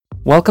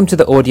Welcome to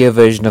the audio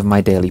version of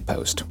my daily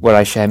post, where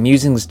I share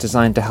musings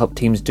designed to help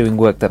teams doing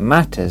work that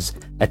matters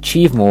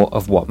achieve more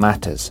of what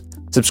matters.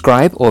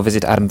 Subscribe or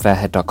visit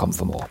adamfairhead.com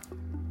for more.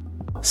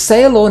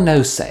 Sale or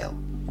no sale?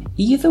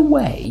 Either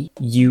way,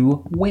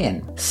 you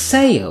win.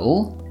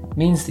 Sale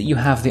means that you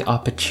have the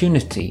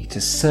opportunity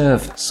to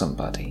serve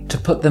somebody, to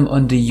put them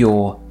under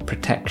your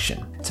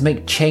protection, to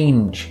make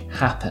change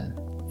happen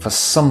for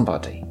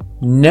somebody.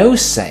 No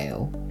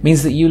sale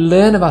means that you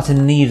learn about a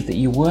need that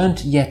you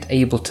weren't yet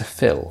able to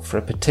fill for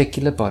a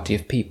particular body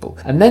of people,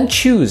 and then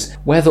choose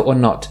whether or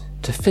not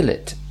to fill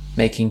it,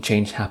 making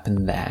change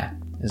happen there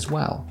as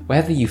well.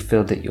 Whether you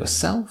filled it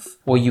yourself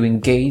or you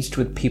engaged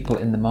with people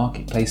in the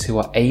marketplace who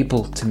are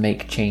able to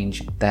make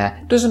change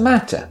there, doesn't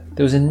matter.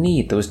 There was a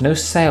need, there was no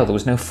sale, there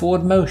was no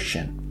forward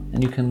motion,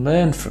 and you can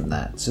learn from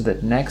that so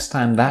that next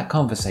time that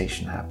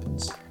conversation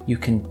happens, you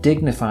can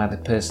dignify the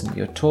person that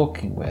you're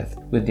talking with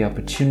the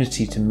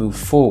opportunity to move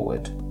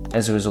forward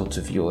as a result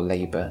of your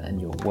labour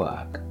and your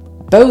work.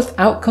 Both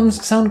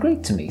outcomes sound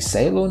great to me,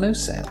 sale or no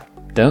sale,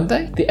 don't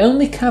they? The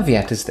only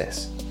caveat is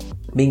this: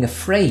 being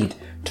afraid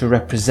to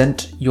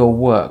represent your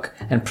work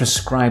and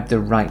prescribe the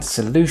right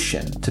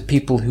solution to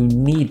people who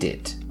need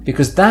it,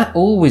 because that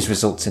always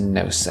results in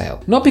no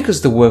sale. Not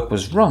because the work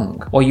was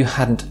wrong or you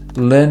hadn't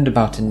learned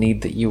about a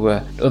need that you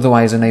were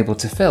otherwise unable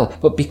to fill,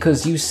 but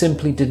because you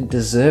simply didn't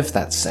deserve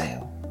that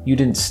sale. You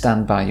didn't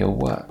stand by your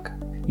work.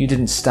 You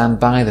didn't stand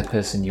by the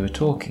person you were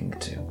talking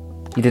to.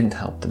 You didn't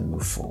help them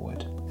move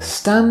forward.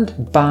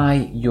 Stand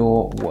by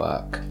your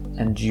work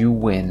and you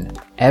win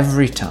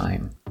every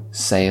time,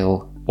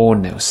 sale or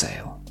no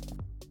sale.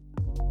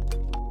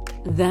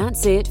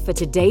 That's it for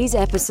today's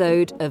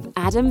episode of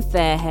Adam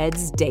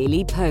Fairhead's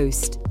Daily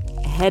Post.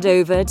 Head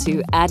over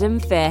to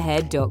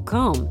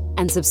adamfairhead.com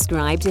and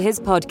subscribe to his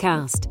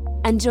podcast,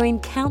 and join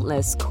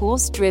countless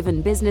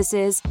course-driven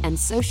businesses and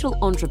social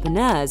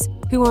entrepreneurs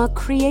who are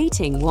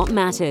creating what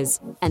matters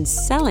and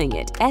selling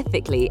it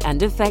ethically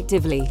and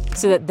effectively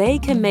so that they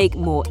can make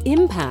more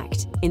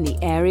impact in the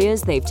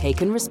areas they've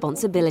taken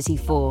responsibility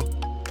for.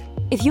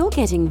 If you're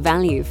getting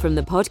value from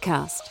the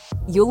podcast,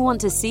 you'll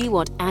want to see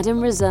what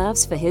Adam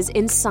reserves for his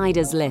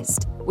insiders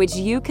list, which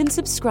you can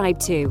subscribe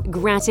to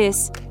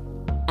gratis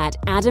at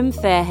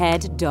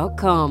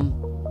adamfairhead.com.